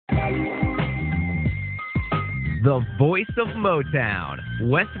The voice of Motown,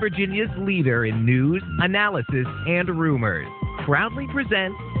 West Virginia's leader in news, analysis, and rumors, proudly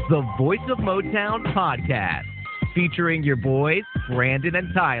presents the Voice of Motown podcast, featuring your boys, Brandon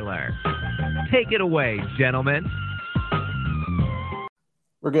and Tyler. Take it away, gentlemen.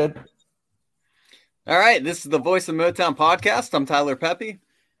 We're good. All right, this is the Voice of Motown podcast. I'm Tyler Pepe.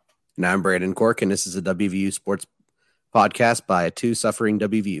 And I'm Brandon Cork, and this is a WVU sports podcast by two suffering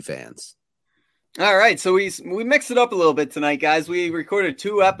WVU fans. All right, so we mixed it up a little bit tonight, guys. We recorded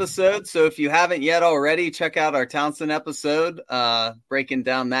 2 episodes, so if you haven't yet already, check out our Townsend episode, breaking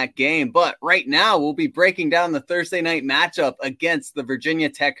down that game. But right now, we'll be breaking down the Thursday night matchup against the Virginia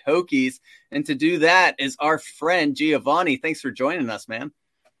Tech Hokies. And to do that is our friend Giovanni. Thanks for joining us, man.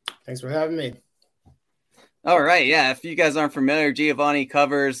 Thanks for having me. All right, yeah, if you guys aren't familiar, Giovanni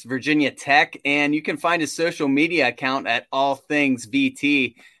covers Virginia Tech, and you can find his social media account at All Things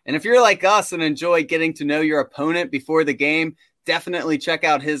VT. And if you're like us and enjoy getting to know your opponent before the game, definitely check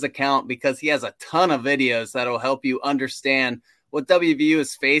out his account because he has a ton of videos that will help you understand what WVU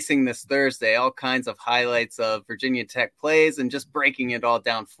is facing this Thursday, all kinds of highlights of Virginia Tech plays and just breaking it all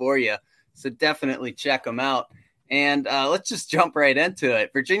down for you. So definitely check him out. And let's just jump right into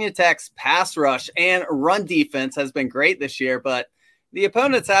it. Virginia Tech's pass rush and run defense has been great this year, but the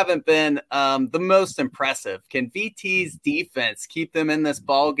opponents haven't been the most impressive. Can VT's defense keep them in this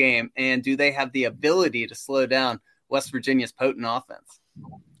ball game, and do they have the ability to slow down West Virginia's potent offense?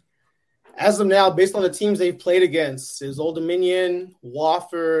 As of now, based on the teams they've played against, is Old Dominion,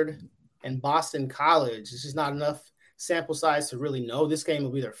 Wofford, and Boston College. It's just not enough sample size to really know. This game will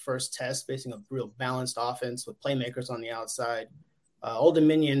be their first test facing a real balanced offense with playmakers on the outside. Old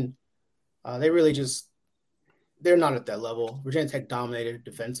Dominion, they're not at that level. Virginia Tech dominated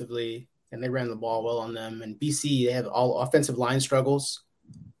defensively, and they ran the ball well on them. And BC, they have all offensive line struggles.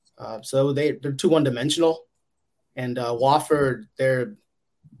 So they're too one-dimensional. And Wofford, they're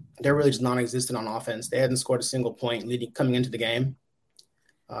really just non-existent on offense. They hadn't scored a single point coming into the game.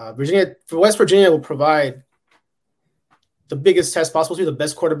 West Virginia will provide the biggest test possible to be the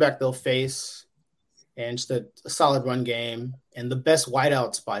best quarterback they'll face, and just a solid run game, and the best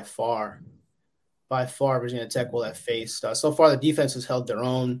wideouts by far. By far, Virginia Tech will have faced. So far, the defense has held their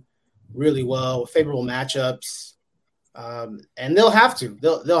own really well, with favorable matchups, and they'll have to.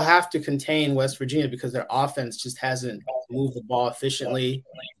 They'll have to contain West Virginia because their offense just hasn't moved the ball efficiently.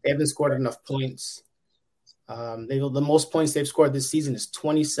 They haven't scored enough points. The most points they've scored this season is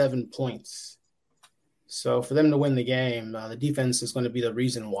 27 points. So for them to win the game, the defense is going to be the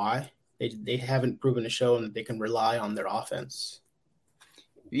reason why. They haven't proven to show that they can rely on their offense.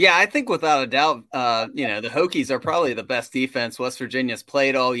 Yeah, I think without a doubt, the Hokies are probably the best defense West Virginia's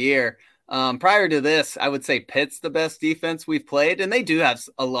played all year. Prior to this, I would say Pitt's the best defense we've played, and they do have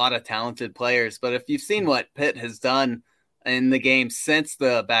a lot of talented players. But if you've seen what Pitt has done in the game since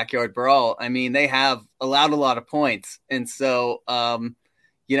the backyard brawl, I mean, they have allowed a lot of points. And so,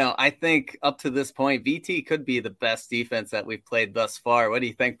 I think up to this point, VT could be the best defense that we've played thus far. What do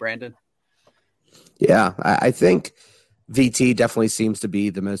you think, Brandon? Yeah, I think VT definitely seems to be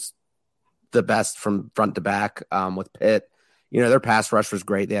the best from front to back with Pitt. Their pass rush was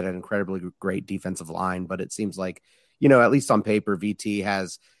great. They had an incredibly great defensive line, but it seems like, at least on paper, VT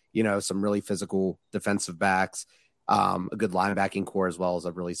has, some really physical defensive backs, a good linebacking core, as well as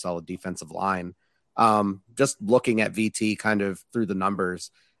a really solid defensive line. Just looking at VT kind of through the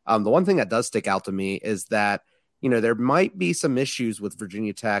numbers, the one thing that does stick out to me is that, there might be some issues with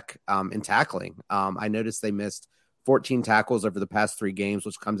Virginia Tech in tackling. I noticed they missed 14 tackles over the past 3 games,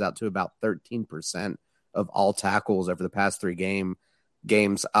 which comes out to about 13% of all tackles over the past 3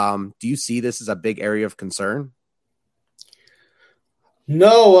 games. Do you see this as a big area of concern?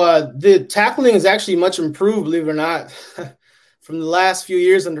 No, the tackling is actually much improved, believe it or not. From the last few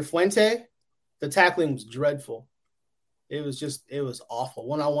years under Fuente, the tackling was dreadful. It was awful.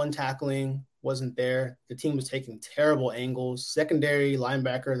 One-on-one tackling wasn't there. The team was taking terrible angles. Secondary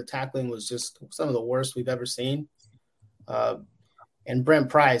linebacker, the tackling was just some of the worst we've ever seen. And Brent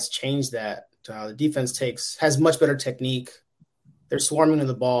Price changed that. The defense has much better technique. They're swarming to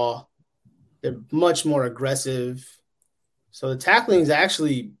the ball. They're much more aggressive. So the tackling is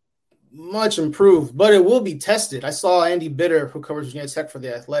actually much improved, but it will be tested. I saw Andy Bitter, who covers Virginia Tech for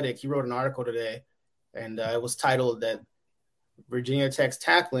The Athletic. He wrote an article today, and it was titled that Virginia Tech's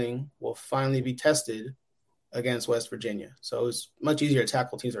tackling will finally be tested against West Virginia. So it's much easier to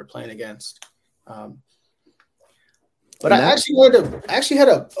tackle teams they're playing against. But I actually had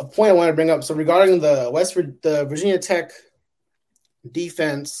a point I wanted to bring up. So regarding the Virginia Tech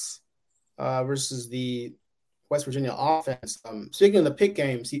defense versus the West Virginia offense, speaking of the Pitt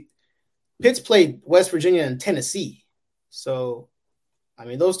games, Pitt's played West Virginia and Tennessee. So, I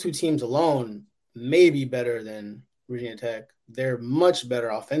mean, those two teams alone may be better than Virginia Tech. They're much better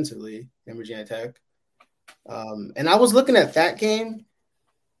offensively than Virginia Tech. And I was looking at that game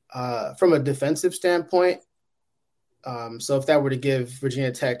from a defensive standpoint. So if that were to give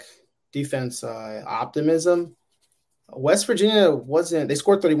Virginia Tech defense optimism, West Virginia they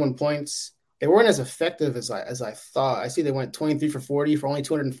scored 31 points. They weren't as effective as I thought. I see they went 23 for 40 for only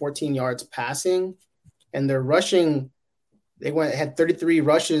 214 yards passing. And their rushing, had 33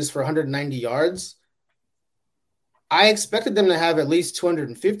 rushes for 190 yards. I expected them to have at least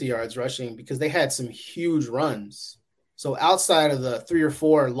 250 yards rushing because they had some huge runs. So outside of the 3 or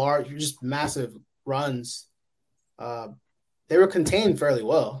 4 large, just massive runs, they were contained fairly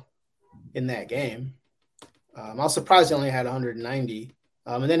well in that game. I was surprised they only had 190.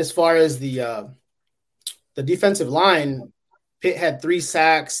 And then as far as the defensive line, Pitt had 3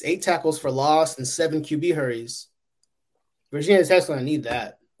 sacks, 8 tackles for loss, and 7 QB hurries. Virginia Tech's going to need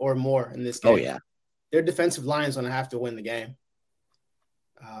that or more in this game. Oh, yeah. Their defensive line is going to have to win the game.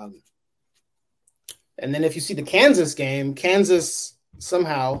 And then if you see the Kansas game, Kansas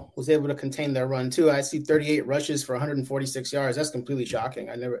somehow was able to contain their run too. I see 38 rushes for 146 yards. That's completely shocking.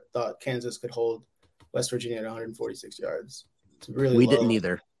 I never thought Kansas could hold West Virginia at 146 yards. It's really we low. didn't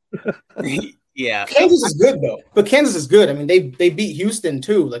either. Yeah. Kansas is good though. But Kansas is good. I mean, they beat Houston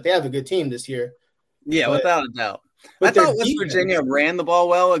too. Like they have a good team this year. Yeah, without a doubt. But I thought West Virginia ran the ball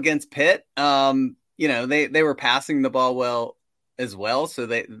well against Pitt. They were passing the ball well as well, so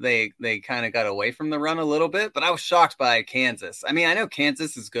they kind of got away from the run a little bit. But I was shocked by Kansas. I mean, I know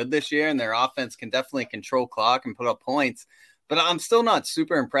Kansas is good this year, and their offense can definitely control clock and put up points. But I'm still not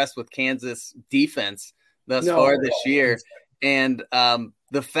super impressed with Kansas defense thus far this year. And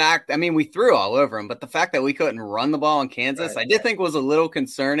the fact, I mean, we threw all over them, but the fact that we couldn't run the ball in Kansas, I did think was a little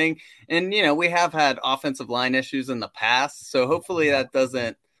concerning. And, we have had offensive line issues in the past, so hopefully that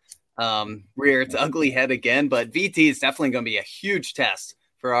doesn't rear its ugly head again. But VT is definitely going to be a huge test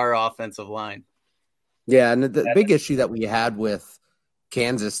for our offensive line. Yeah, and the big issue that we had with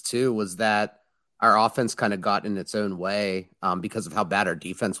Kansas, too, was that our offense kind of got in its own way because of how bad our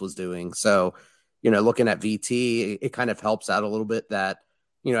defense was doing. So, looking at VT, it kind of helps out a little bit that,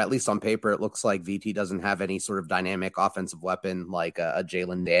 at least on paper, it looks like VT doesn't have any sort of dynamic offensive weapon like a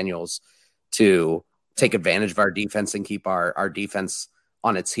Jalen Daniels to take advantage of our defense and keep our defense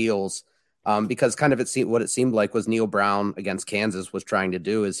on its heels. Because kind of what it seemed like was Neil Brown against Kansas was trying to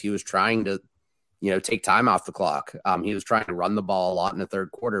do is he was trying to, take time off the clock. He was trying to run the ball a lot in the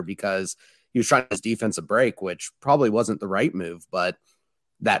third quarter because he was trying to his defense a break, which probably wasn't the right move, but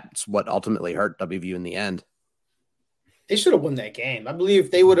that's what ultimately hurt WVU in the end. They should have won that game. I believe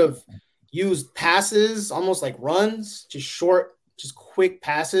they would have used passes almost like runs, just short, just quick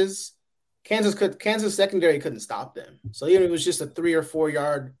passes. Kansas secondary couldn't stop them. So even if it was just a 3 or 4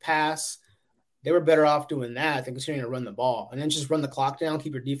 yard pass, they were better off doing that than continuing to run the ball and then just run the clock down,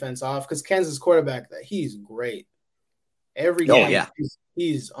 keep your defense off. Because Kansas quarterback, he's great. Every game,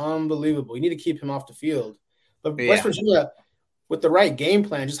 he's unbelievable. You need to keep him off the field. But West Virginia, with the right game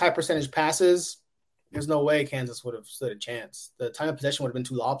plan, just high percentage passes, there's no way Kansas would have stood a chance. The time of possession would have been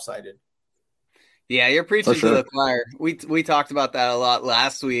too lopsided. Yeah, you're preaching to the choir. We talked about that a lot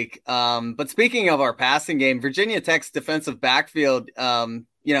last week. But speaking of our passing game, Virginia Tech's defensive backfield, on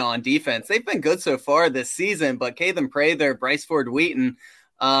defense, they've been good so far this season. But Caden Prather, Bryce Ford-Wheaton,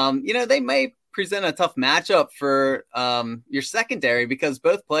 they may present a tough matchup for your secondary because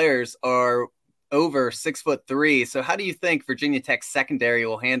both players are over 6'3". So how do you think Virginia Tech's secondary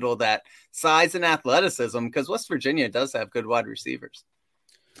will handle that size and athleticism? Because West Virginia does have good wide receivers.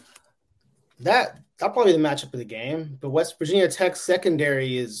 That'll probably be the matchup of the game. But West Virginia Tech's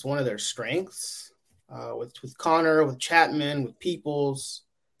secondary is one of their strengths with Connor, with Chapman, with Peoples.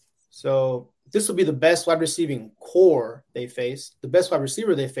 So this will be the best wide receiving core they faced. The best wide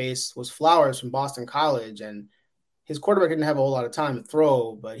receiver they faced was Flowers from Boston College, and his quarterback didn't have a whole lot of time to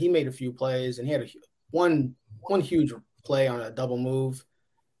throw, but he made a few plays, and he had one huge play on a double move.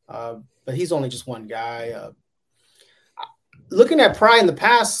 But he's only just one guy. Looking at Pry in the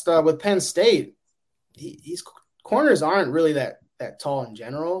past with Penn State, his corners aren't really that tall in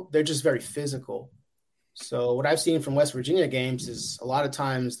general. They're just very physical. So what I've seen from West Virginia games is a lot of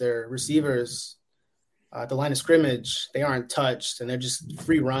times their receivers at the line of scrimmage, they aren't touched, and they're just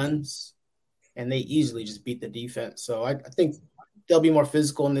free runs. And they easily just beat the defense. So I think they'll be more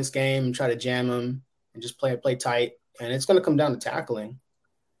physical in this game and try to jam them and just play tight. And it's going to come down to tackling.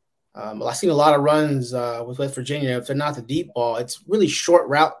 I've seen a lot of runs with West Virginia. If they're not the deep ball, it's really short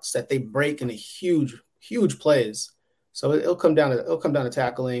routes that they break into huge, huge plays. So it'll come down to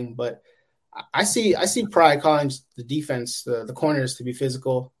tackling. But I see Pry calling the defense, the corners, to be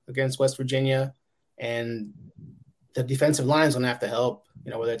physical against West Virginia, and the defensive line's gonna have to help.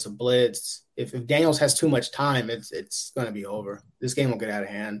 Whether it's a blitz, if Daniels has too much time, it's gonna be over. This game will get out of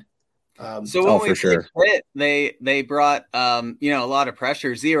hand. So when we played Pitt, they brought a lot of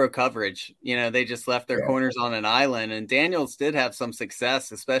pressure, zero coverage. They just left their corners on an island, and Daniels did have some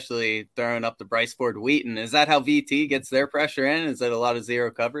success, especially throwing up to Bryce Ford Wheaton. Is that how VT gets their pressure in? Is it a lot of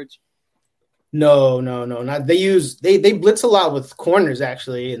zero coverage? No, not they blitz a lot with corners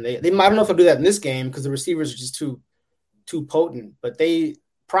actually, and they I don't know if they'll do that in this game because the receivers are just too potent. But they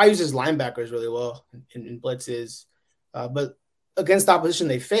probably uses linebackers really well in blitzes, but against the opposition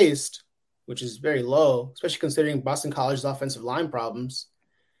they faced, which is very low, especially considering Boston College's offensive line problems,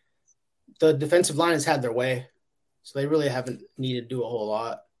 the defensive line has had their way, so they really haven't needed to do a whole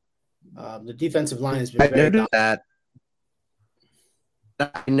lot. The defensive line has been very dominant.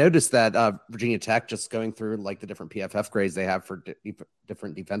 I noticed that Virginia Tech, just going through like the different PFF grades they have for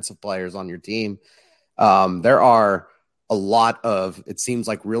different defensive players on your team, there are a lot of, it seems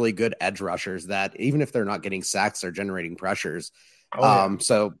like, really good edge rushers that even if they're not getting sacks, they're generating pressures.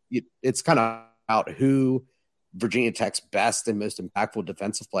 So it's kind of about who Virginia Tech's best and most impactful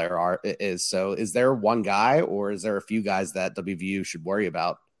defensive player is. So is there one guy, or is there a few guys that WVU should worry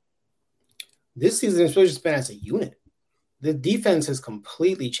about? This season has really just been as a unit. The defense has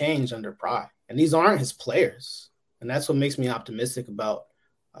completely changed under Pry, and these aren't his players. And that's what makes me optimistic about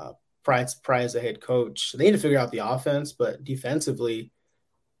Pry as a head coach. They need to figure out the offense, but defensively,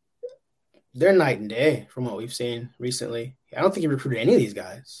 they're night and day from what we've seen recently. I don't think he recruited any of these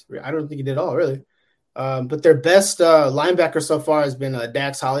guys. I don't think he did at all, really. But their best linebacker so far has been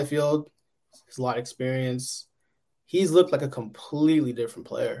Dax Hollifield. He's a lot of experience. He's looked like a completely different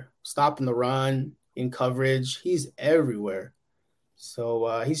player. Stopping the run, in coverage, he's everywhere.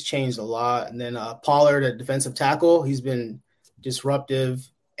 So he's changed a lot. And then Pollard, a defensive tackle, he's been disruptive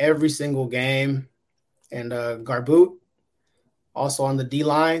every single game. And Garboot, also on the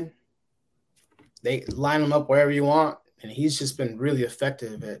D-line. They line him up wherever you want, and he's just been really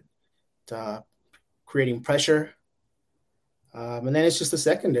effective at creating pressure. And then it's just the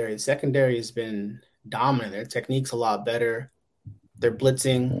secondary. The secondary has been dominant. Their technique's a lot better. Their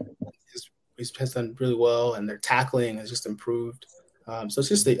blitzing has done really well, and their tackling has just improved. So it's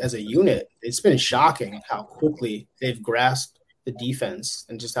just as a unit, it's been shocking how quickly they've grasped the defense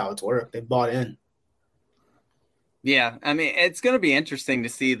and just how it's worked. They bought in. Yeah, I mean, it's going to be interesting to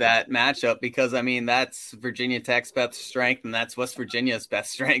see that matchup because, I mean, that's Virginia Tech's best strength and that's West Virginia's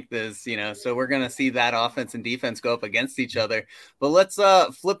best strength is, so we're going to see that offense and defense go up against each other. But let's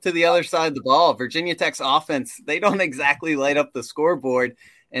flip to the other side of the ball. Virginia Tech's offense, they don't exactly light up the scoreboard,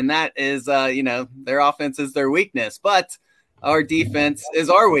 and that is, their offense is their weakness, but our defense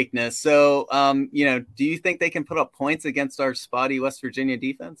is our weakness. So, do you think they can put up points against our spotty West Virginia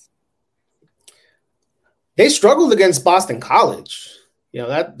defense? They struggled against Boston College.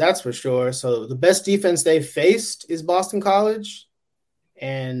 That's for sure. So the best defense they faced is Boston College.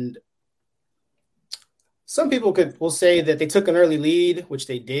 And some people will say that they took an early lead, which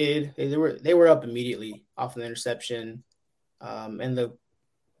they did. They were up immediately off an interception. And the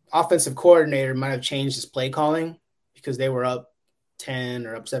offensive coordinator might have changed his play calling because they were up 10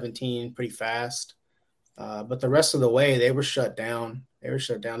 or up 17 pretty fast. But the rest of the way, they were shut down.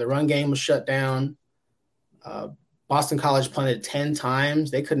 The run game was shut down. Boston College punted 10 times.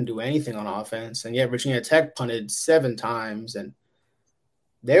 They couldn't do anything on offense. And yet Virginia Tech punted 7 times. And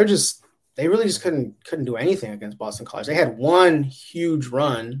they really just couldn't do anything against Boston College. They had one huge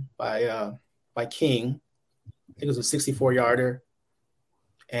run by King. I think it was a 64-yarder.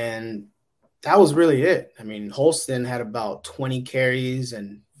 And that was really it. I mean, Holston had about 20 carries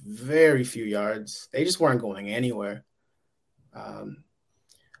and very few yards. They just weren't going anywhere.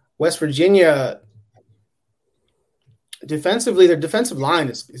 West Virginia, defensively, their defensive line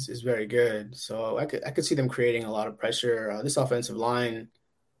is very good. So I could see them creating a lot of pressure. This offensive line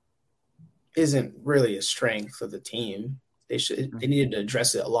isn't really a strength of the team. They needed to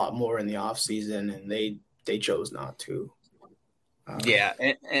address it a lot more in the offseason, and they chose not to. Yeah,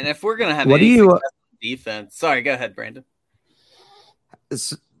 and if we're gonna have defense, sorry, go ahead, Brandon.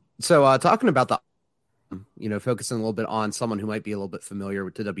 So talking about focusing a little bit on someone who might be a little bit familiar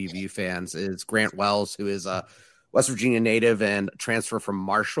with the WVU fans is Grant Wells, who is a West Virginia native and transfer from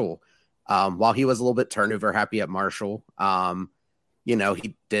Marshall. While he was a little bit turnover happy at Marshall,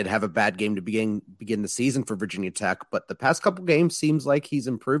 he did have a bad game to begin the season for Virginia Tech, but the past couple games seems like he's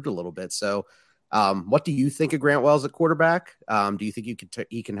improved a little bit. So what do you think of Grant Wells at quarterback? Do you think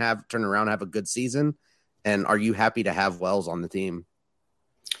he can turn around and have a good season? And are you happy to have Wells on the team?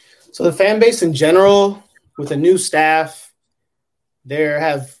 So the fan base in general, with a new staff, we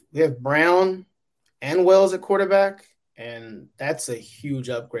have Brown and Wells at quarterback, and that's a huge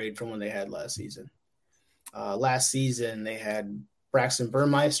upgrade from what they had last season. Last season, they had Braxton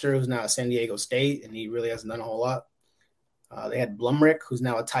Burmeister, who's now at San Diego State, and he really hasn't done a whole lot. They had Blumrick, who's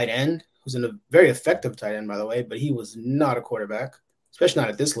now a tight end, who's a very effective tight end, by the way, but he was not a quarterback, especially not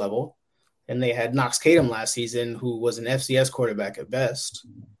at this level. And they had Knox Kadum last season, who was an FCS quarterback at best.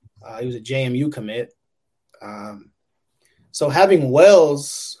 He was a JMU commit. So having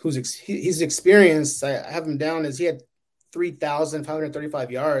Wells, he's experienced, I have him down as he had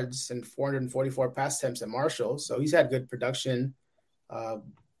 3,535 yards and 444 pass attempts at Marshall. So he's had good production. It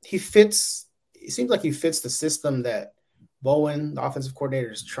seems like he fits the system that Bowen, the offensive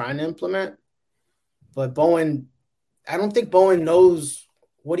coordinator, is trying to implement. But I don't think Bowen knows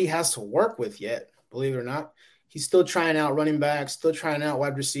what he has to work with yet, believe it or not. He's still trying out running backs, still trying out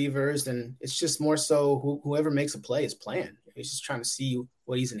wide receivers, and it's just more so whoever makes a play is playing. He's just trying to see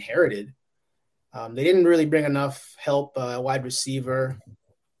what he's inherited. They didn't really bring enough help wide receiver.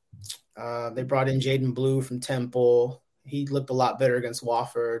 They brought in Jaden Blue from Temple. He looked a lot better against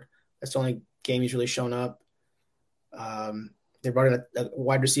Wofford. That's the only game he's really shown up. They brought in a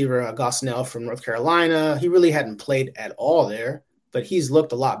wide receiver, Gosnell from North Carolina. He really hadn't played at all there, but he's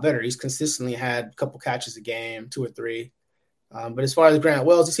looked a lot better. He's consistently had a couple catches a game, 2 or 3. But as far as Grant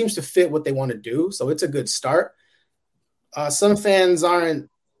Wells, he seems to fit what they want to do, so it's a good start. Some fans aren't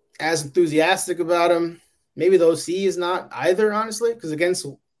as enthusiastic about him. Maybe the OC is not either, honestly, because against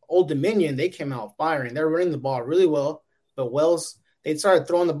Old Dominion, they came out firing. They were running the ball really well, but Wells, they started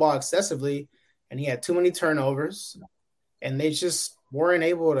throwing the ball excessively, and he had too many turnovers, and they just weren't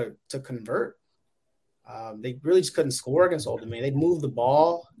able to convert. They really just couldn't score against Old Dominion. They'd move the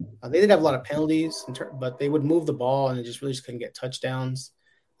ball. They did have a lot of penalties, but they would move the ball, and they just really couldn't get touchdowns.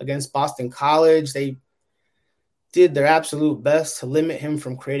 Against Boston College, they did their absolute best to limit him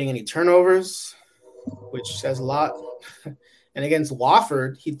from creating any turnovers, which says a lot. And against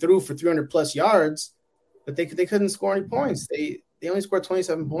Wofford, he threw for 300-plus yards, but they couldn't score any points. They only scored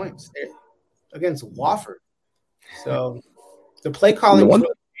 27 points against Wofford. So the play calling really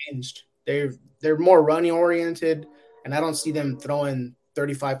changed. They're more running oriented, and I don't see them throwing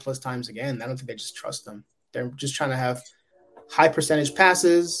 35-plus times again. I don't think they just trust them. They're just trying to have high percentage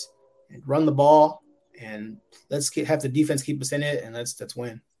passes and run the ball, and let's have the defense keep us in it, and let's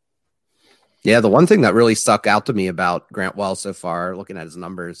win. Yeah, the one thing that really stuck out to me about Grant Wells so far, looking at his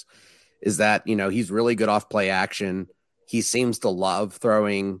numbers, is that, he's really good off play action. He seems to love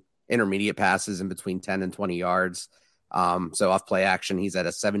throwing intermediate passes in between 10 and 20 yards. So off play action, he's at a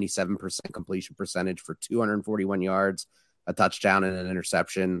 77% completion percentage for 241 yards, a touchdown and an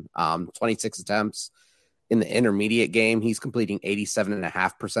interception, 26 attempts. In the intermediate game, he's completing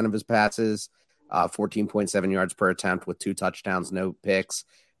 87.5% of his passes, 14.7 yards per attempt with 2 touchdowns, no picks.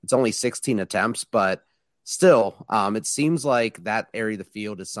 It's only 16 attempts, but still, it seems like that area of the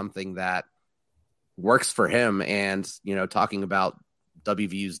field is something that works for him. And, talking about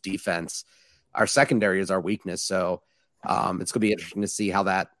WVU's defense, our secondary is our weakness. So it's going to be interesting to see how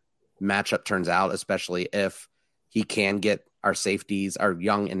that matchup turns out, especially if he can get our safeties, our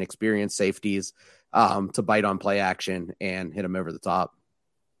young and experienced safeties, to bite on play action and hit him over the top.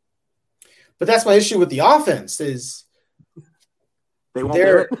 But that's my issue with the offense is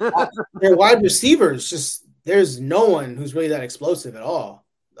their wide receivers. Just there's no one who's really that explosive at all.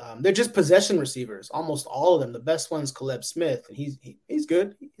 They're just possession receivers, almost all of them. The best one's Caleb Smith, and he's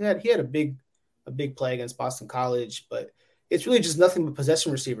good. He had a big play against Boston College, but it's really just nothing but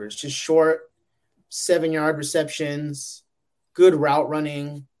possession receivers, just short 7-yard receptions, good route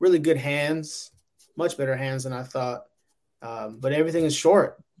running, really good hands, much better hands than I thought. But everything is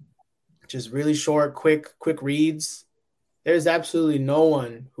short, just really short, quick reads. There's absolutely no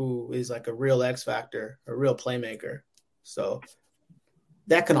one who is like a real X factor, a real playmaker. So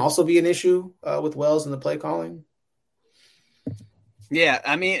that can also be an issue with Wells and the play calling. Yeah,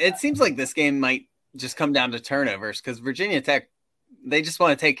 I mean, it seems like this game might just come down to turnovers because Virginia Tech, they just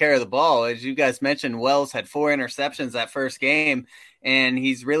want to take care of the ball. As you guys mentioned, Wells had 4 interceptions that first game, and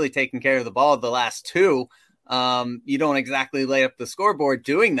he's really taken care of the ball the last 2. You don't exactly lay up the scoreboard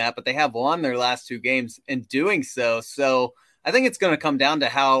doing that, but they have won their last 2 games in doing so. So I think it's going to come down to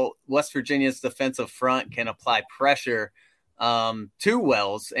how West Virginia's defensive front can apply pressure to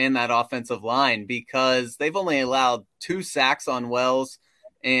Wells and that offensive line, because they've only allowed 2 sacks on Wells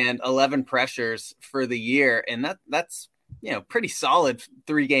and 11 pressures for the year. And that's, pretty solid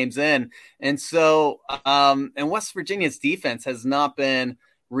 3 games in. And so, and West Virginia's defense has not been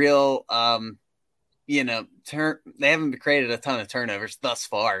real, they haven't created a ton of turnovers thus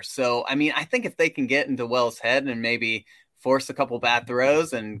far. So, I mean, I think if they can get into Wells' head and maybe force a couple bad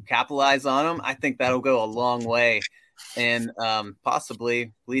throws and capitalize on them, I think that'll go a long way and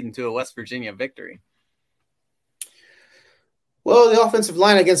possibly leading to a West Virginia victory. Well, the offensive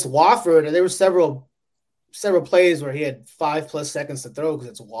line against Wofford, there were several plays where he had 5+ seconds to throw because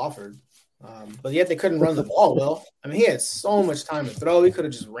it's Wofford. But yet they couldn't run the ball well. I mean, he had so much time to throw. He could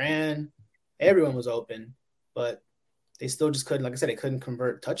have just ran. Everyone was open, but they still just couldn't. Like I said, they couldn't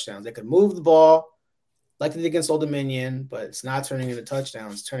convert touchdowns. They could move the ball like they did against Old Dominion, but it's not turning into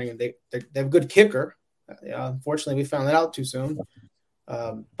touchdowns. They have a good kicker. Unfortunately, we found that out too soon.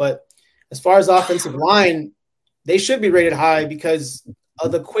 But as far as offensive line, they should be rated high because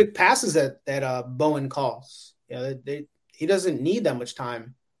of the quick passes that Bowen calls. He doesn't need that much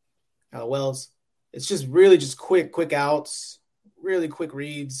time. Wells, it's just really just quick outs, really quick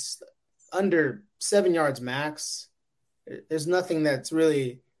reads, under 7 yards max. There's nothing that's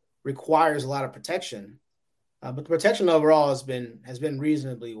really requires a lot of protection. But the protection overall has been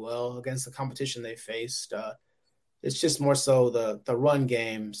reasonably well against the competition they faced. It's just more so the run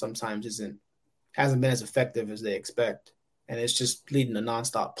game sometimes hasn't been as effective as they expect, and it's just leading to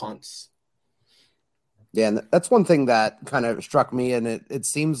nonstop punts. Yeah, and that's one thing that kind of struck me, and it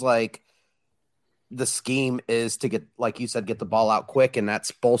seems like the scheme is to get, like you said, get the ball out quick, and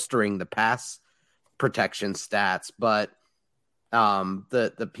that's bolstering the pass protection stats. But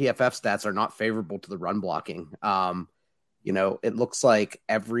the PFF stats are not favorable to the run blocking. It looks like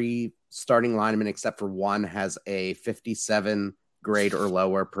every starting lineman except for one has a 57 grade or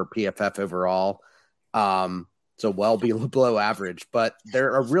lower per PFF overall. So well below average, but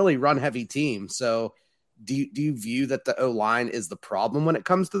they're a really run heavy team. So do you view that the O-line is the problem when it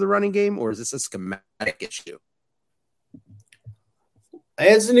comes to the running game, or is this a schematic issue?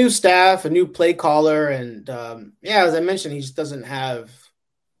 It's a new staff, a new play caller, and as I mentioned, he just doesn't have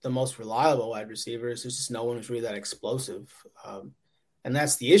the most reliable wide receivers. There's just no one who's really that explosive, and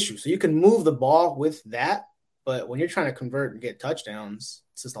that's the issue. So you can move the ball with that, but when you're trying to convert and get touchdowns,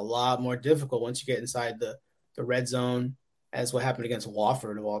 it's just a lot more difficult once you get inside the red zone, as what happened against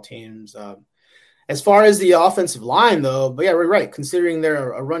Wofford of all teams. As far as the offensive line, though, but yeah, we're right. Considering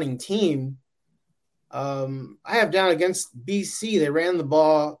they're a running team, I have down against BC, they ran the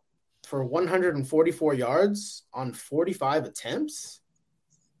ball for 144 yards on 45 attempts.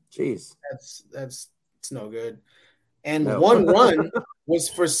 Jeez. That's no good. And one run was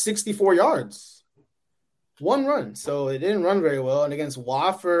for 64 yards. One run. So it didn't run very well. And against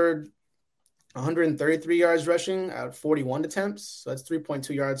Wofford, 133 yards rushing out of 41 attempts. So that's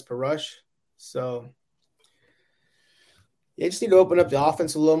 3.2 yards per rush. So they just need to open up the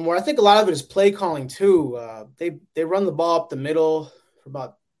offense a little more. I think a lot of it is play calling too. They run the ball up the middle for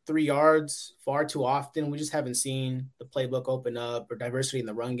about 3 yards far too often. We just haven't seen the playbook open up or diversity in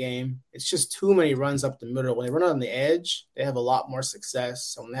the run game. It's just too many runs up the middle. When they run on the edge, they have a lot more success.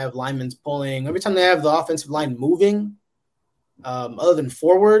 So when they have linemen pulling, every time they have the offensive line moving, other than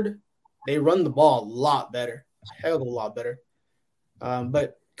forward, they run the ball a lot better, a hell of a lot better.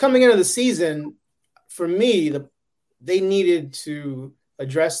 But coming into the season, for me, they needed to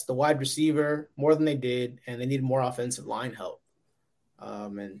address the wide receiver more than they did, and they needed more offensive line help.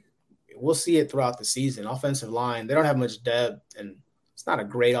 And we'll see it throughout the season. Offensive line, they don't have much depth, and it's not a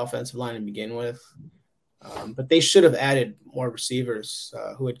great offensive line to begin with. But they should have added more receivers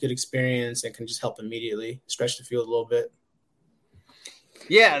who had good experience and can just help immediately, stretch the field a little bit.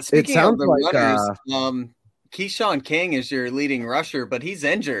 Yeah, speaking of the runners, Keyshawn King is your leading rusher, but he's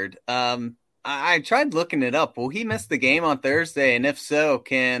injured. I tried looking it up. Will he miss the game on Thursday? And if so,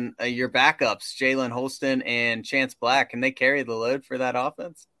 can your backups, Jalen Holston and Chance Black, can they carry the load for that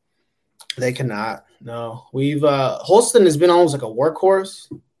offense? They cannot. No, we've Holston has been almost like a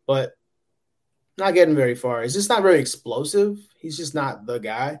workhorse, but not getting very far. He's just not very explosive. He's just not the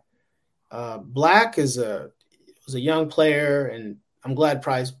guy. Black was a young player, and I'm glad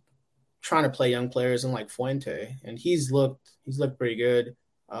Price trying to play young players unlike Fuente, and he's looked pretty good.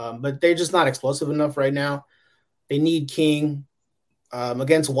 But they're just not explosive enough right now. They need King.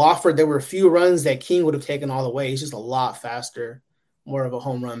 Against Wofford, there were a few runs that King would have taken all the way. He's just a lot faster, more of a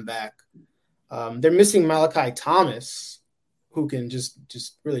home run back. They're missing Malachi Thomas, who can just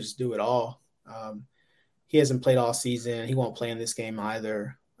really do it all. He hasn't played all season. He won't play in this game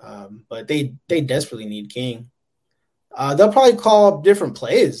either. But they desperately need King. They'll probably call up different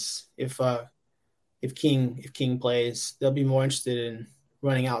plays if King plays. They'll be more interested in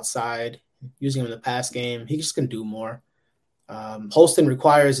running outside, using him in the pass game. He just can do more. Holston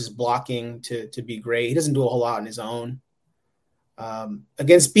requires his blocking to be great. He doesn't do a whole lot on his own.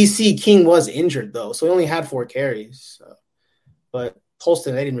 Against BC, King was injured, though, so he only had 4 carries. But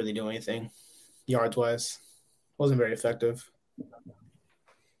Polston, they didn't really do anything yards-wise. Wasn't very effective.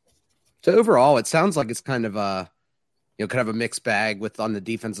 So overall, it sounds like it's kind of a mixed bag with on the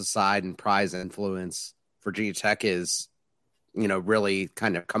defensive side and Pry's influence. Virginia Tech is, really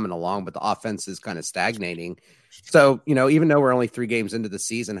kind of coming along, but the offense is kind of stagnating. So, even though we're only 3 games into the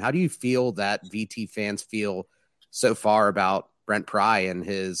season, how do you feel that VT fans feel so far about Brent Pry and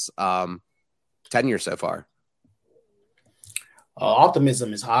his tenure so far?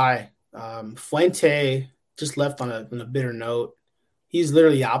 Optimism is high. Fuente just left on a bitter note. He's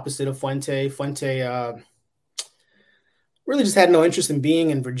literally the opposite of Fuente. Fuente really just had no interest in being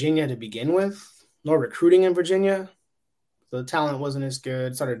in Virginia to begin with, nor recruiting in Virginia. So the talent wasn't as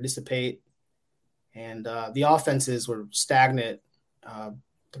good, started to dissipate. And the offenses were stagnant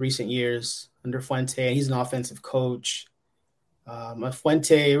the recent years under Fuente. He's an offensive coach.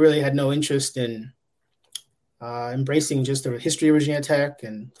 Fuente really had no interest in embracing just the history of Virginia Tech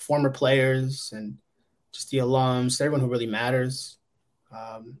and former players and just the alums, everyone who really matters.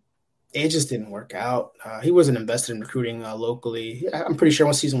 It just didn't work out. He wasn't invested in recruiting locally. I'm pretty sure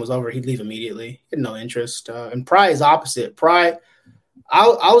once season was over, he'd leave immediately. He had no interest. And Pry is opposite. Pry,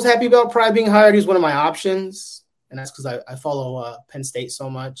 I was happy about Pry being hired. He was one of my options, and that's because I follow Penn State so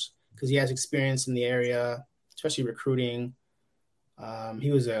much because he has experience in the area, especially recruiting.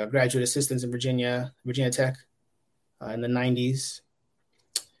 He was a graduate assistant in Virginia Tech in the 90s.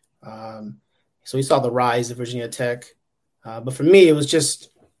 So he saw the rise of Virginia Tech. But for me, it was just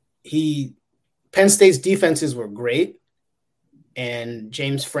Penn State's defenses were great, and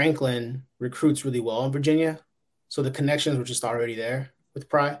James Franklin recruits really well in Virginia. So the connections were just already there with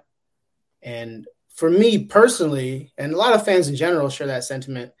Pry. And for me personally, and a lot of fans in general share that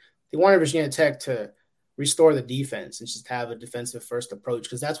sentiment, they wanted Virginia Tech to restore the defense and just have a defensive first approach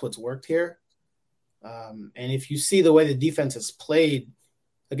because that's what's worked here. And if you see the way the defense has played,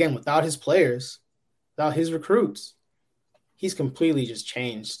 again, without his players, without his recruits, he's completely just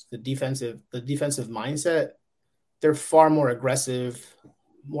changed the defensive mindset. They're far more aggressive,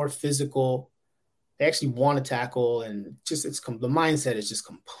 more physical. They actually want to tackle, and just the mindset is just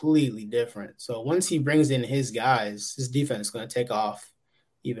completely different. So once he brings in his guys, his defense is going to take off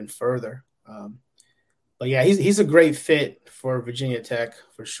even further. But yeah, he's a great fit for Virginia Tech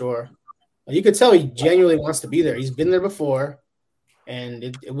for sure. You could tell he genuinely wants to be there. He's been there before. And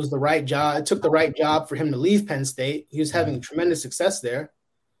it was the right job. It took the right job for him to leave Penn State. He was having tremendous success there.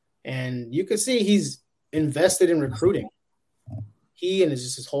 And you could see he's invested in recruiting. He and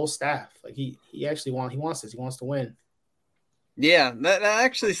his whole staff. Like he actually wants this. He wants to win. Yeah, that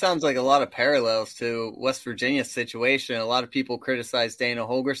actually sounds like a lot of parallels to West Virginia's situation. A lot of people criticize Dana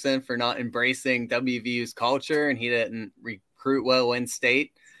Holgorsen for not embracing WVU's culture, and he didn't recruit well in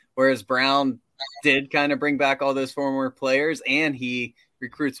state, whereas Brown did kind of bring back all those former players, and he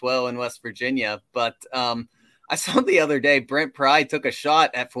recruits well in West Virginia. But I saw the other day Brent Pry took a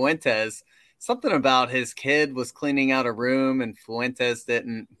shot at Fuentes. Something about his kid was cleaning out a room and Fuentes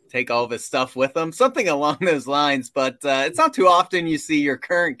didn't take all of his stuff with him. Something along those lines. But it's not too often you see your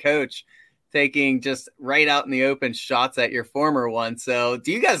current coach taking just right out in the open shots at your former one. So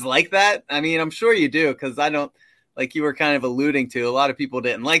do you guys like that? I mean, I'm sure you do, because I don't. Like you were kind of alluding to, a lot of people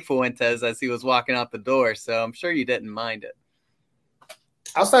didn't like Fuentes as he was walking out the door, so I'm sure you didn't mind it.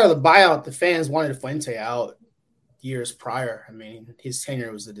 Outside of the buyout, the fans wanted Fuente out years prior. I mean, his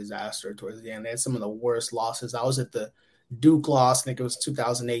tenure was a disaster towards the end. They had some of the worst losses. I was at the Duke loss, I think it was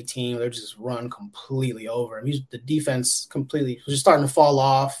 2018. They're just run completely over him. The defense completely was just starting to fall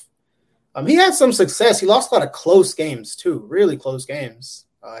off. He had some success. He lost a lot of close games too, really close games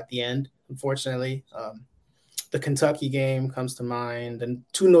at the end, unfortunately. The Kentucky game comes to mind, and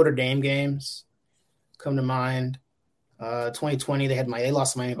 2 Notre Dame games come to mind. 2020, they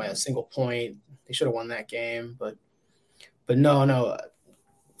lost Miami by a single point. They should have won that game, but no.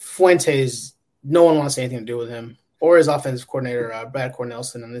 Fuentes, no one wants anything to do with him or his offensive coordinator, Brad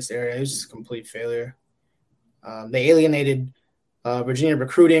Cornelsen, in this area. It was just a complete failure. They alienated Virginia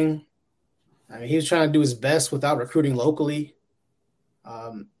recruiting. I mean, he was trying to do his best without recruiting locally.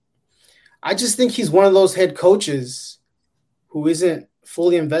 I just think he's one of those head coaches who isn't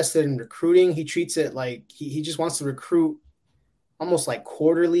fully invested in recruiting. He treats it like he just wants to recruit almost like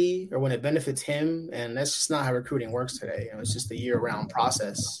quarterly or when it benefits him. And that's just not how recruiting works today. It's just a year-round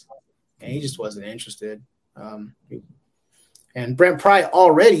process. And he just wasn't interested. And Brent Pry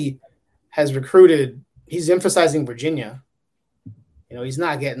already has recruited. He's emphasizing Virginia. He's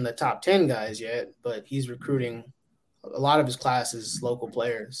not getting the top 10 guys yet, but he's recruiting a lot of his class is local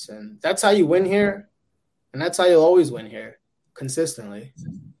players, and that's how you win here, and that's how you'll always win here. consistently.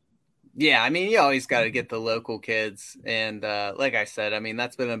 Yeah, I mean, you always got to get the local kids. And like I said, I mean,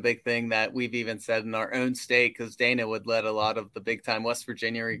 that's been a big thing that we've even said in our own state, because Dana would let a lot of the big-time West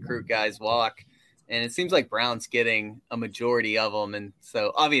Virginia recruit guys walk. And it seems like Brown's getting a majority of them. And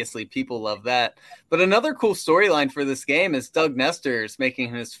so obviously people love that. But another cool storyline for this game is Doug Nestor's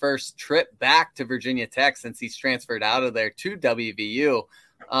making his first trip back to Virginia Tech since he's transferred out of there to WVU.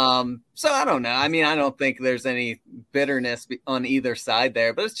 So I don't know. I mean, I don't think there's any bitterness on either side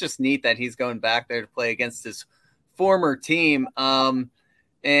there, but it's just neat that he's going back there to play against his former team.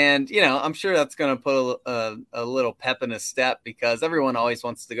 And, you know, I'm sure that's going to put a little pep in his step, because everyone always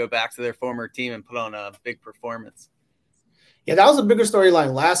wants to go back to their former team and put on a big performance. Yeah, that was a bigger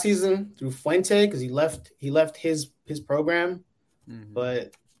storyline last season through Fuente, because he left his program. Mm-hmm.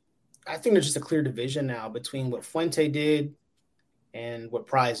 But I think there's just a clear division now between what Fuente did and what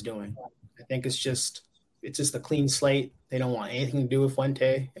Pry is doing. I think it's just a clean slate. They don't want anything to do with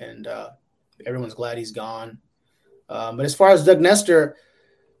Fuente, and everyone's glad he's gone. But as far as Doug Nestor,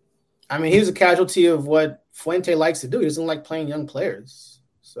 I mean, he was a casualty of what Fuente likes to do. He doesn't like playing young players.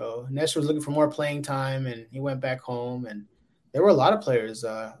 So Nestor was looking for more playing time, and he went back home. And there were a lot of players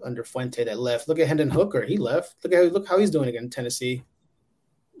under Fuente that left. Look at Hendon Hooker. He left. Look how he's doing against Tennessee.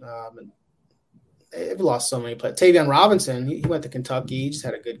 They've lost so many players. Tavion Robinson, he went to Kentucky. He just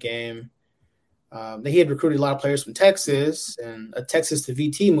had a good game. He had recruited a lot of players from Texas and a Texas to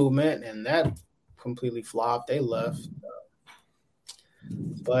VT movement, and that completely flopped. They left.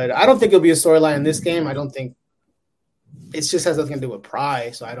 But I don't think it'll be a storyline in this game. I don't think it just has nothing to do with Pry,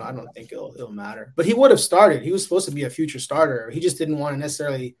 so I don't think it'll matter. But he would have started. He was supposed to be a future starter. He just didn't want to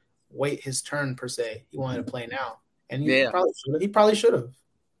necessarily wait his turn per se. He wanted to play now, and he probably should have.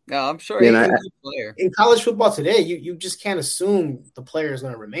 No, I'm sure he's a good player. In college football today, you just can't assume the player is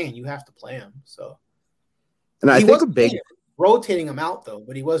going to remain. You have to play him. So, and I think rotating him out though,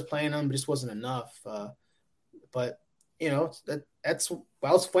 but he was playing him, but just wasn't enough. But you know that's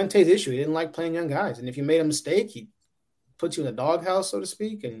Fuente's issue. He didn't like playing young guys, and if you made a mistake, he puts you in the doghouse, so to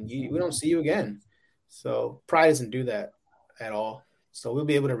speak, and we don't see you again. So Pry doesn't do that at all. So we'll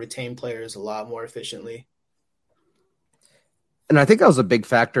be able to retain players a lot more efficiently. And I think that was a big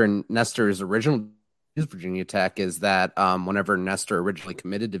factor in Nestor's original Virginia Tech, is that whenever Nestor originally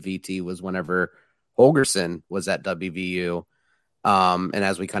committed to VT was whenever Holgorsen was at WVU. And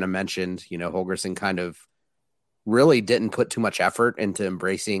as we kind of mentioned, you know, Holgorsen kind of really didn't put too much effort into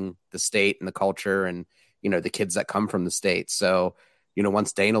embracing the state and the culture and, you know, the kids that come from the state. So, you know,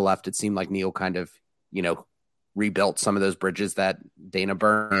 once Dana left, it seemed like Neil kind of, you know, rebuilt some of those bridges that Dana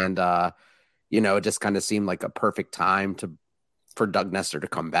burned. And, you know, it just kind of seemed like a perfect time for Doug Nestor to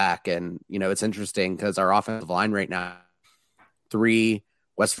come back. And, you know, it's interesting because our offensive line right now, 3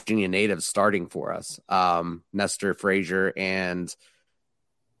 West Virginia natives starting for us, Nestor, Frazier, and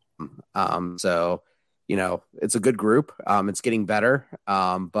so, you know, it's a good group. It's getting better.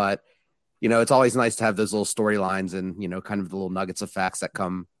 But, you know, it's always nice to have those little storylines and, you know, kind of the little nuggets of facts that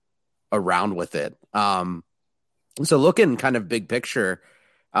come around with it. So looking kind of big picture,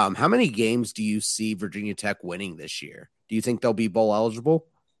 how many games do you see Virginia Tech winning this year? Do you think they'll be bowl eligible?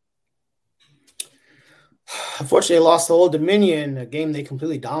 Unfortunately, they lost to Old Dominion, a game they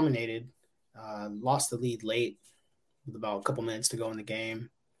completely dominated. Lost the lead late with about a couple minutes to go in the game.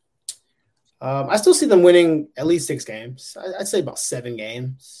 I still see them winning at least 6 games. I'd say about 7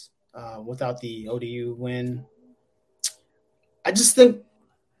 games without the ODU win. I just think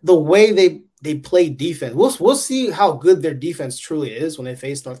the way they play defense, we'll see how good their defense truly is when they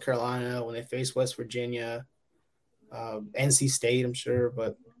face North Carolina, when they face West Virginia, NC State, I'm sure.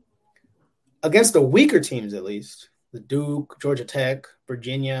 But against the weaker teams, at least, the Duke, Georgia Tech,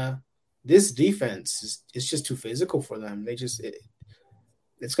 Virginia, this defense is just too physical for them. They're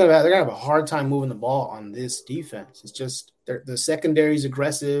gonna have a hard time moving the ball on this defense. It's just the secondary is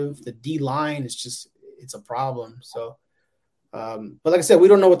aggressive. The D line is it's a problem. So, but like I said, we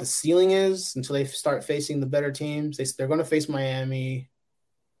don't know what the ceiling is until they start facing the better teams. They're going to face Miami.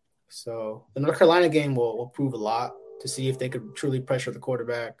 So the North Carolina game will prove a lot to see if they could truly pressure the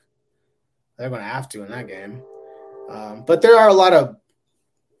quarterback. They're going to have to in that game. But there are a lot of,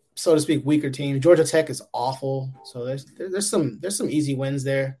 so to speak, weaker teams. Georgia Tech is awful. So there's some easy wins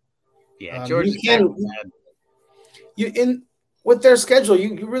there. Yeah, Georgia Tech. With their schedule,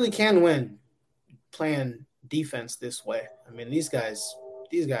 you really can win playing defense this way. I mean, these guys,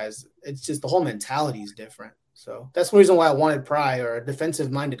 it's just the whole mentality is different. So that's one reason why I wanted Pry, or a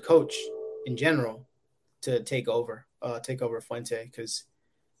defensive-minded coach in general, to take over Fuente, because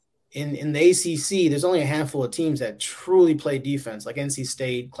in the ACC, there's only a handful of teams that truly play defense, like NC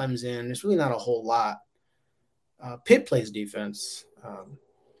State, Clemson. There's really not a whole lot. Pitt plays defense.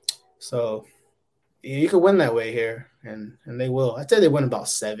 So you could win that way here, and they will. I'd say they win about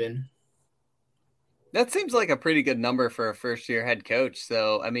 7. That seems like a pretty good number for a first-year head coach.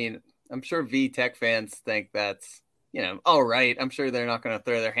 So, I mean, I'm sure V-Tech fans think that's, all right. I'm sure they're not going to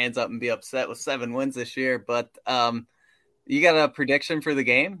throw their hands up and be upset with 7 wins this year. But you got a prediction for the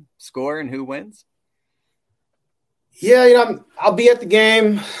game, score, and who wins? Yeah, I'll be at the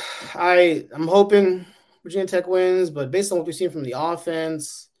game. I'm hoping Virginia Tech wins, but based on what we've seen from the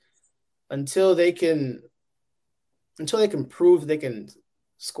offense, until they can prove they can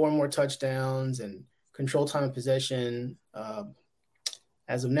score more touchdowns and control time of possession,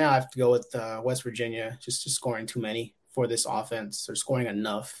 as of now, I have to go with West Virginia, just scoring too many for this offense, or scoring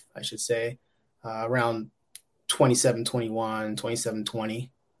enough, I should say, around 27-21, 27-20.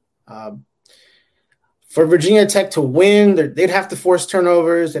 For Virginia Tech to win, they'd have to force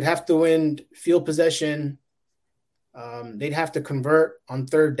turnovers. They'd have to win field possession. They'd have to convert on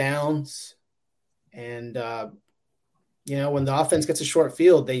third downs. And, when the offense gets a short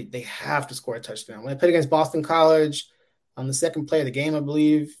field, they have to score a touchdown. When I played against Boston College, on the second play of the game, I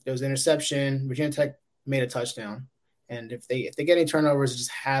believe, there was an interception. Virginia Tech made a touchdown. And if they get any turnovers, it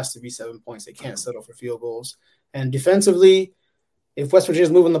just has to be 7 points. They can't settle for field goals. And defensively, if West Virginia's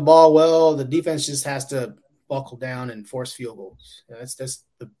moving the ball well, the defense just has to buckle down and force field goals.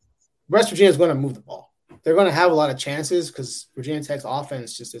 West Virginia is going to move the ball. They're going to have a lot of chances because Virginia Tech's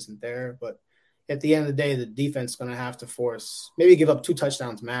offense just isn't there. But at the end of the day, the defense is going to have to maybe give up 2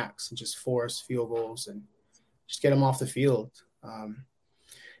 touchdowns max and just force field goals and just get them off the field.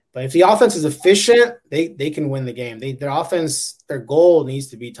 But if the offense is efficient, they can win the game. Their offense, their goal needs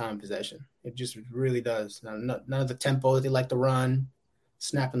to be time possession. It just really does. None of the tempo that they like to run,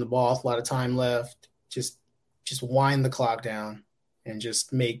 snapping the ball with a lot of time left. Just wind the clock down and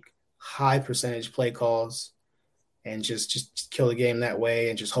just make high percentage play calls and just kill the game that way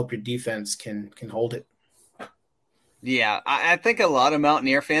and just hope your defense can hold it. Yeah, I think a lot of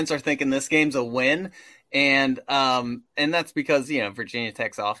Mountaineer fans are thinking this game's a win. And that's because, Virginia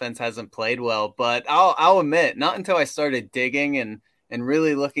Tech's offense hasn't played well. But I'll admit, not until I started digging and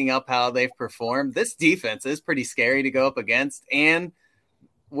really looking up how they've performed, this defense is pretty scary to go up against. And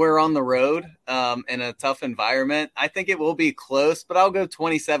we're on the road in a tough environment. I think it will be close, but I'll go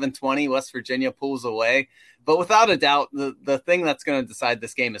 27-20. West Virginia pulls away. But without a doubt, the thing that's going to decide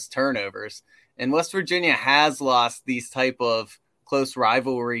this game is turnovers. And West Virginia has lost these type of close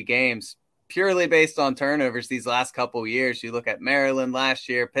rivalry games purely based on turnovers these last couple of years. You look at Maryland last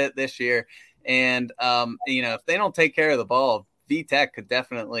year, Pitt this year, and if they don't take care of the ball, V-Tech could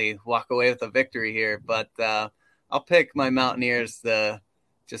definitely walk away with a victory here. But I'll pick my Mountaineers to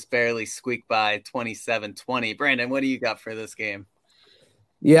just barely squeak by 27-20. Brandon, what do you got for this game?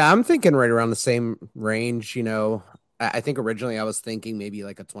 Yeah, I'm thinking right around the same range. I think originally I was thinking maybe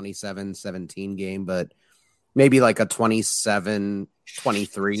like a 27-17 game, but maybe like a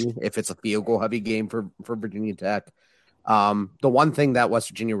 27-23 if it's a field goal heavy game for Virginia Tech. The one thing that West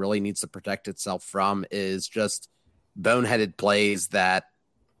Virginia really needs to protect itself from is just boneheaded plays that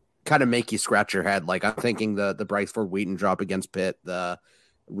kind of make you scratch your head. Like I'm thinking the Bryce Ford Wheaton drop against Pitt, the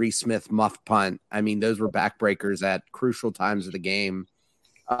Reese Smith muff punt. I mean, those were backbreakers at crucial times of the game.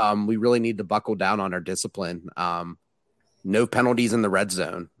 We really need to buckle down on our discipline. No penalties in the red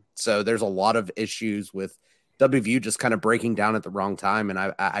zone. So there's a lot of issues with WVU just kind of breaking down at the wrong time. And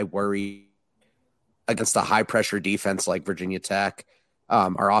I worry against a high pressure defense like Virginia Tech,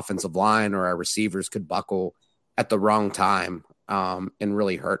 our offensive line or our receivers could buckle at the wrong time and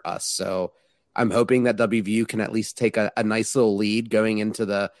really hurt us. So I'm hoping that WVU can at least take a nice little lead going into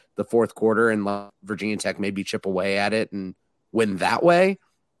the fourth quarter and let Virginia Tech maybe chip away at it and win that way.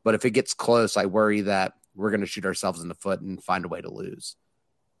 But if it gets close, I worry that we're going to shoot ourselves in the foot and find a way to lose.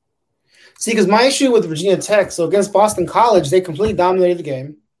 See, because my issue with Virginia Tech, so against Boston College, they completely dominated the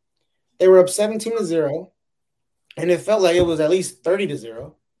game. They were up 17-0, and it felt like it was at least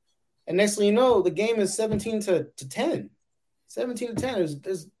 30-0. And next thing you know, the game is 17-10. 17-10.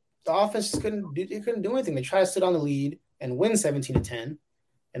 The offense just couldn't do anything. They tried to sit on the lead and win 17-10,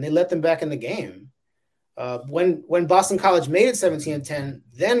 and they let them back in the game. When Boston College made it 17-10,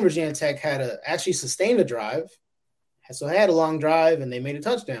 then Virginia Tech had actually sustained a drive. So they had a long drive, and they made a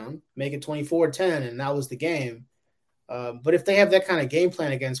touchdown, make it 24-10, and that was the game. But if they have that kind of game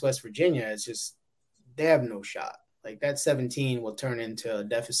plan against West Virginia, it's just they have no shot. Like that 17 will turn into a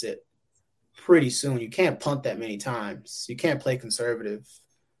deficit pretty soon. You can't punt that many times. You can't play conservative.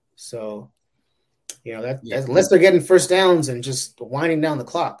 So, that's, unless they're getting first downs and just winding down the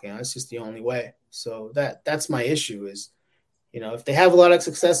clock, it's just the only way. So that's my issue is, if they have a lot of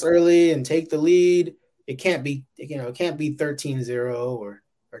success early and take the lead, it can't be 13-0 or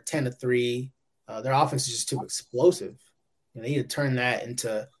 10-3. Their offense is just too explosive. They need to turn that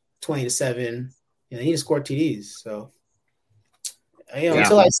into 20-7. They need to score TDs. So,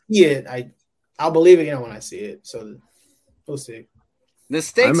 until I see it, I'll believe it. When I see it. So we'll see. The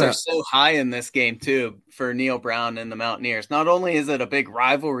stakes are so high in this game too for Neal Brown and the Mountaineers. Not only is it a big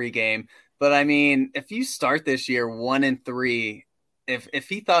rivalry game, but I mean, if you start this year 1-3, if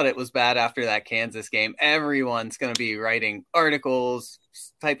he thought it was bad after that Kansas game, everyone's going to be writing articles,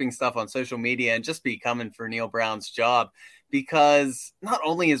 typing stuff on social media, and just be coming for Neal Brown's job, because not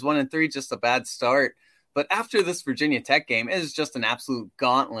only is 1-3 just a bad start, but after this Virginia Tech game, it is just an absolute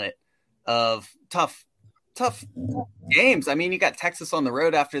gauntlet of tough games. I mean, you got Texas on the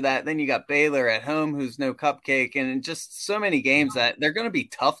road after that. Then you got Baylor at home, who's no cupcake, and just so many games that they're going to be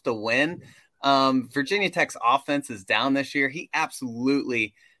tough to win. Virginia Tech's offense is down this year. He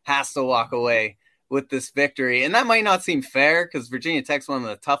absolutely has to walk away with this victory. And that might not seem fair because Virginia Tech's one of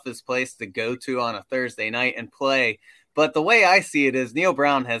the toughest places to go to on a Thursday night and play. But the way I see it is Neal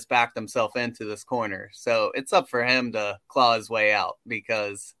Brown has backed himself into this corner. So it's up for him to claw his way out,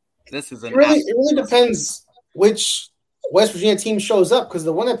 because this is it really depends which West Virginia team shows up, because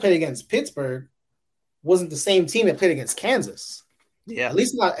the one that played against Pittsburgh wasn't the same team that played against Kansas. Yeah, at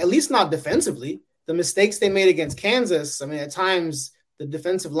least not defensively. The mistakes they made against Kansas, I mean, at times the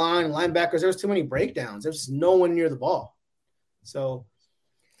defensive line, linebackers, there was too many breakdowns. There's no one near the ball. So,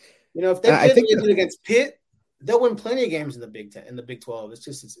 if they did against Pitt, they'll win plenty of games in the Big 10, in the Big 12.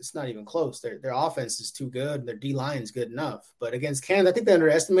 It's not even close. Their offense is too good. Their D line is good enough. But against Kansas, I think they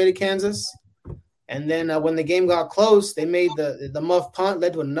underestimated Kansas. And then when the game got close, they made the muff punt,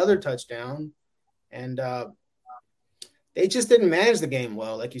 led to another touchdown, and they just didn't manage the game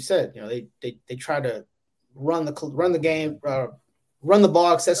well. Like you said, they tried to run the game, run the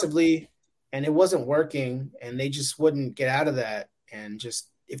ball excessively, and it wasn't working. And they just wouldn't get out of that. And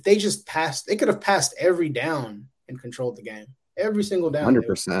if they just passed, they could have passed every down and controlled the game, every single down.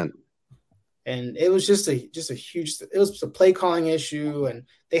 100%. And it was just a huge. It was a play calling issue, and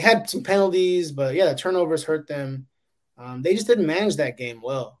they had some penalties, but the turnovers hurt them. They just didn't manage that game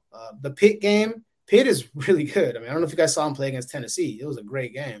well. The Pitt game, Pitt is really good. I mean, I don't know if you guys saw him play against Tennessee. It was a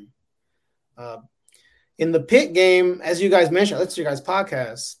great game. In the Pitt game, as you guys mentioned, that's your guys'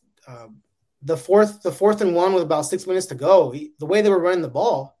 podcast. The fourth and one with about 6 minutes to go. The way they were running the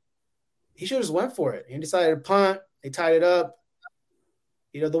ball, he should have just went for it. He decided to punt. They tied it up.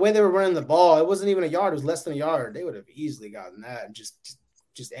 The way they were running the ball, it wasn't even a yard. It was less than a yard. They would have easily gotten that and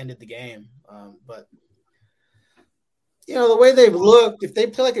just ended the game. But the way they've looked, if they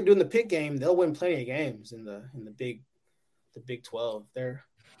play like they do in the Pitt game, they'll win plenty of games in the Big 12.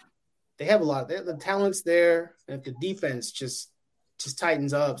 They have a lot. The talent's there, and if the defense just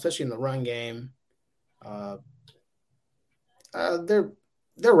tightens up, especially in the run game, they're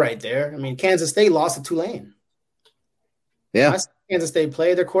right there. I mean, Kansas State lost to Tulane. Yeah. Kansas State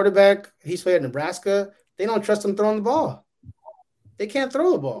play. Their quarterback, he's played at Nebraska. They don't trust him throwing the ball. They can't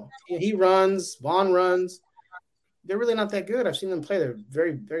throw the ball. He runs. Vaughn runs. They're really not that good. I've seen them play. They're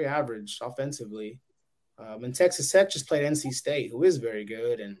very, very average offensively. And Texas Tech just played NC State, who is very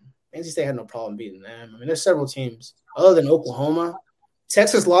good, and NC State had no problem beating them. I mean, there's several teams other than Oklahoma.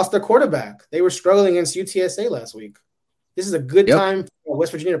 Texas lost their quarterback. They were struggling against UTSA last week. This is a good time for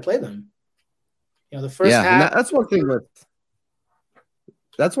West Virginia to play them. The first half.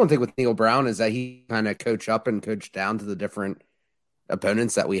 That's one thing with Neal Brown is that he kind of coach up and coach down to the different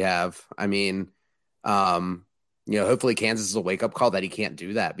opponents that we have. I mean, hopefully Kansas is a wake-up call that he can't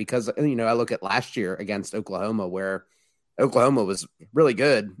do that, because, I look at last year against Oklahoma, where Oklahoma was really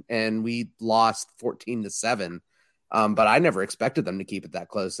good and we lost 14-7. But I never expected them to keep it that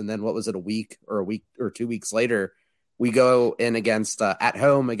close. And then what was it, a week or 2 weeks later, we go in against at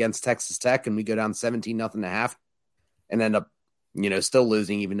home against Texas Tech, and we go down 17-0 at half and end up, still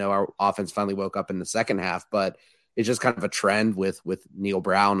losing, even though our offense finally woke up in the second half. But it's just kind of a trend with Neal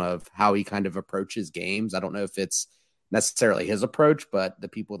Brown of how he kind of approaches games. I don't know if it's necessarily his approach, but the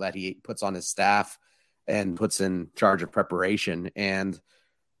people that he puts on his staff and puts in charge of preparation. And,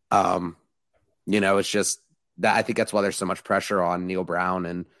 it's just that I think that's why there's so much pressure on Neal Brown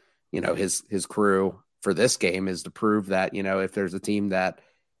and, his crew for this game, is to prove that, if there's a team that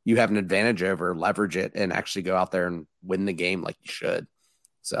you have an advantage over, leverage it and actually go out there and win the game like you should.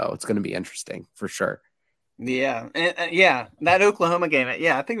 So it's going to be interesting for sure. Yeah. That Oklahoma game.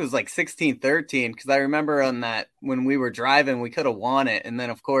 Yeah. I think it was like 16-13. Cause I remember on that, when we were driving, we could have won it. And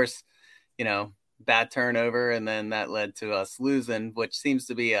then of course, bad turnover. And then that led to us losing, which seems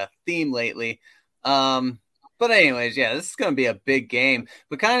to be a theme lately. But But anyways, yeah, this is going to be a big game.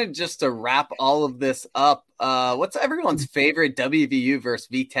 But kind of just to wrap all of this up, what's everyone's favorite WVU versus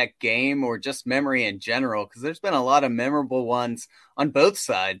VTech game, or just memory in general? Because there's been a lot of memorable ones on both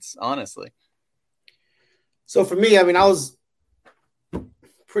sides, honestly. So for me, I mean, I was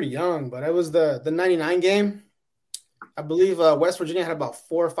pretty young, but it was the 99 game. I believe West Virginia had about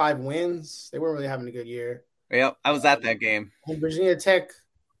 4 or 5 wins. They weren't really having a good year. Yep, I was at that game. And Virginia Tech,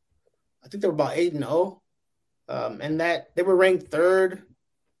 I think they were about 8-0. And that they were ranked 3rd.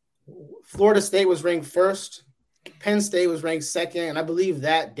 Florida State was ranked 1st. Penn State was ranked 2nd. And I believe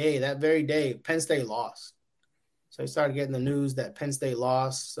that very day, Penn State lost. So I started getting the news that Penn State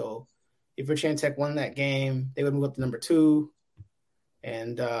lost. So if Virginia Tech won that game, they would move up to number 2.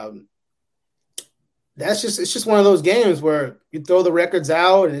 And it's just one of those games where you throw the records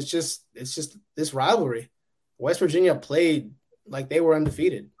out, and it's just this rivalry. West Virginia played like they were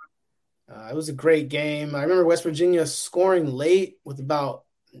undefeated. It was a great game. I remember West Virginia scoring late with about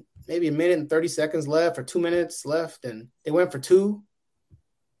maybe a minute and 30 seconds left or 2 minutes left, and they went for 2,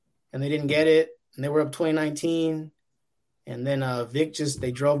 and they didn't get it, and they were up 2019. And then Vic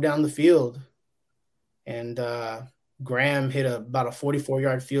they drove down the field, and Graham hit about a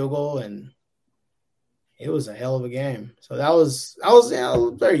 44-yard field goal, and it was a hell of a game. So I was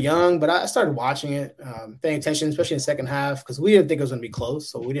very young, but I started watching it, paying attention, especially in the second half, because we didn't think it was going to be close,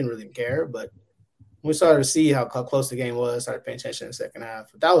 so we didn't really care. But when we started to see how close the game was, started paying attention in the second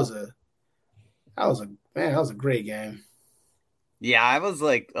half. But that was a great game. Yeah, I was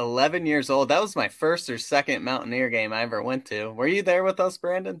like 11 years old. That was my first or second Mountaineer game I ever went to. Were you there with us,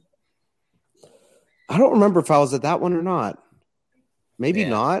 Brandon? I don't remember if I was at that one or not. Maybe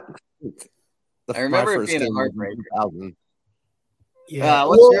not. I remember it being a heartbreaker. Yeah.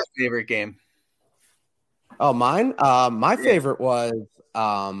 What's your favorite game? Oh, mine? My favorite was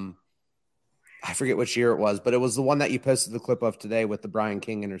I forget which year it was, but it was the one that you posted the clip of today with the Brian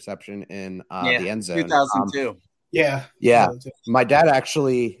King interception in the end zone. 2002. Yeah. My dad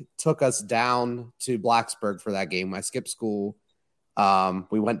actually took us down to Blacksburg for that game. I skipped school.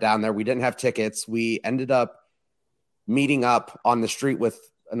 We went down there. We didn't have tickets. We ended up meeting up on the street with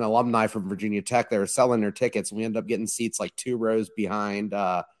an alumni from Virginia Tech. They were selling their tickets. We ended up getting seats like 2 rows behind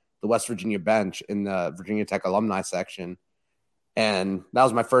the West Virginia bench in the Virginia Tech alumni section. And that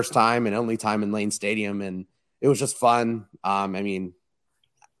was my first time and only time in Lane Stadium. And it was just fun. I mean,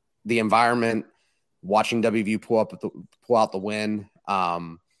 the environment, watching WVU pull out the win.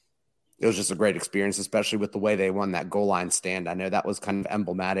 It was just a great experience, especially with the way they won that goal line stand. I know that was kind of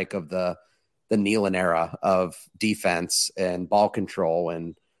emblematic of the Neyland era of defense and ball control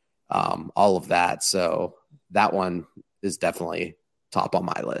and all of that. So that one is definitely top on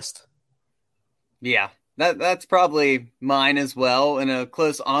my list. Yeah, that's probably mine as well. And a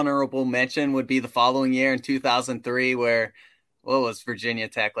close honorable mention would be the following year in 2003, where what was Virginia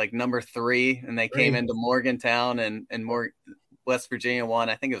Tech, like number 3, and they came into Morgantown and West Virginia won.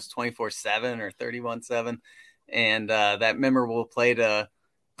 I think it was 24-7 or 31-7. And that memorable play to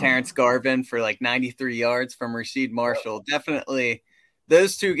Terrence Garvin for like 93 yards from Rasheed Marshall. Definitely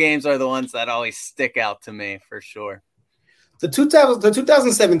those 2 games are the ones that always stick out to me for sure. The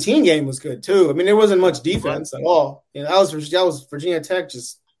 2017 game was good too. I mean, there wasn't much defense at all. You know, that was Virginia Tech,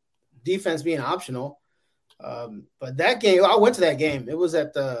 just defense being optional. But that game, I went to that game. It was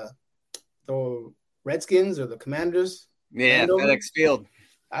at the Redskins or the Commanders. Yeah, Landover. FedEx Field.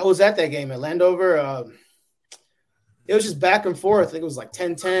 I was at that game at Landover. It was just back and forth. I think it was like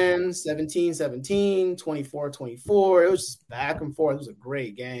 10-10, 17-17, 24-24. It was just back and forth. It was a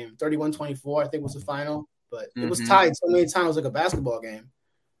great game. 31-24, I think was the final. But it was tied so many times, like a basketball game.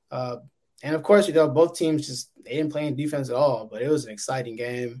 And, of course, both teams they didn't play any defense at all. But it was an exciting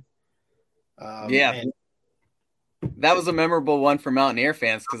game. That was a memorable one for Mountaineer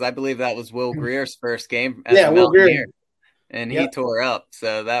fans because I believe that was Will Greer's first game as a Mountaineer. And he tore up.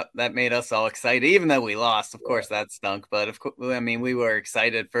 So that made us all excited, even though we lost. Of course, that stunk. But, we were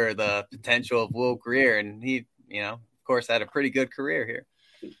excited for the potential of Will Greer. And he, of course, had a pretty good career here.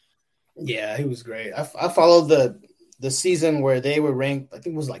 Yeah, he was great. I followed the season where they were ranked, I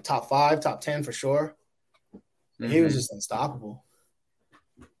think it was like top 5, top 10 for sure. He was just unstoppable.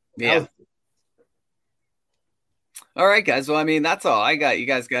 Yeah. All right, guys. Well, that's all I got. You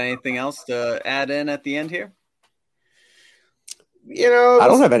guys got anything else to add in at the end here? I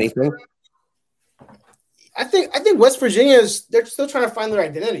don't have anything. I think West Virginia they're still trying to find their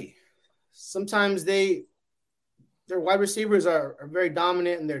identity. Sometimes their wide receivers are very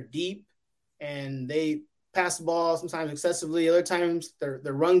dominant and they're deep and they pass the ball sometimes excessively. Other times their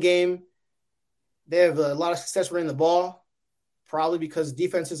run game, they have a lot of success running the ball, probably because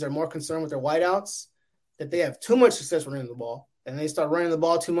defenses are more concerned with their wideouts. that they have too much success running the ball, and they start running the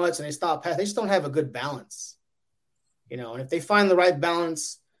ball too much, and they stop passing. They just don't have a good balance, And if they find the right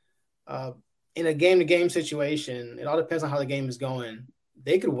balance in a game-to-game situation, it all depends on how the game is going.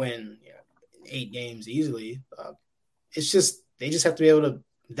 They could win 8 games easily. It's just they just have to be able to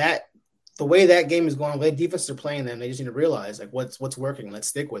the way that game is going, the way defenses are playing them, they just need to realize like what's working. Let's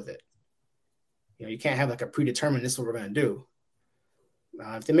stick with it. You can't have like a predetermined, this is what we're going to do.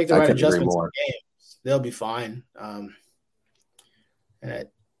 If they make the right adjustments in games, they'll be fine.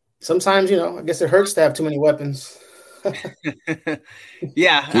 Sometimes, I guess it hurts to have too many weapons.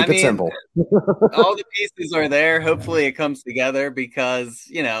 Yeah, keep it simple. All the pieces are there. Hopefully it comes together because,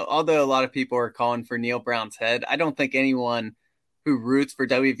 although a lot of people are calling for Neil Brown's head, I don't think anyone who roots for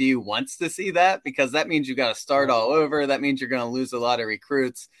WVU wants to see that, because that means you got to start all over. That means you're going to lose a lot of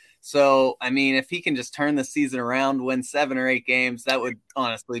recruits. So, if he can just turn the season around, win 7 or 8 games, that would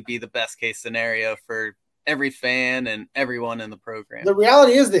honestly be the best case scenario for every fan and everyone in the program. The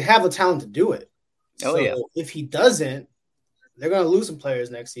reality is they have the talent to do it. Oh, yeah. If he doesn't, they're going to lose some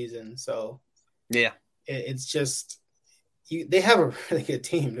players next season. So, yeah, it's just they have a really good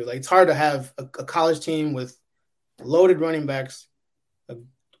team, dude. Like, it's hard to have a college team with loaded running backs, a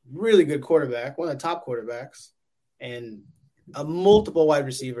really good quarterback, one of the top quarterbacks, and a multiple wide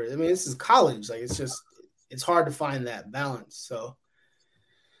receivers. This is college. Like, it's hard to find that balance. So,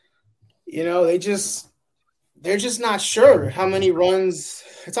 they're just not sure how many runs.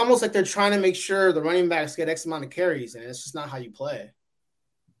 It's almost like they're trying to make sure the running backs get X amount of carries, and it's just not how you play.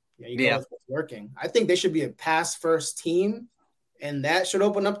 You go with what's working. I think they should be a pass-first team, and that should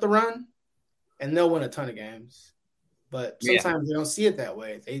open up the run, and they'll win a ton of games. But sometimes they don't see it that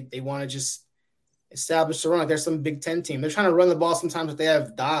way. They want to just establish the run. Like there's some Big Ten team. They're trying to run the ball sometimes, but they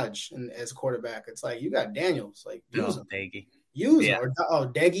have Dodge as a quarterback. It's like, you got Daniels. Like, use him. Use him. Or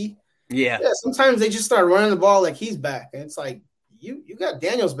Deggy. Yeah. Sometimes they just start running the ball like he's back. And it's like, you got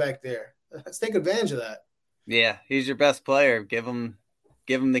Daniels back there. Let's take advantage of that. Yeah, he's your best player. Give him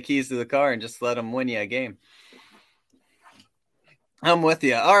the keys to the car and just let him win you a game. I'm with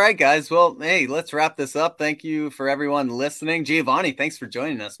you. All right, guys. Well, hey, let's wrap this up. Thank you for everyone listening. Giovanni, thanks for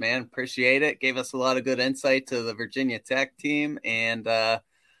joining us, man. Appreciate it. Gave us a lot of good insight to the Virginia Tech team, and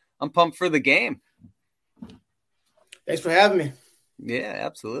I'm pumped for the game. Thanks for having me. Yeah,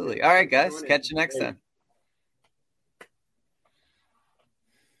 absolutely. All right, guys. Catch you next time.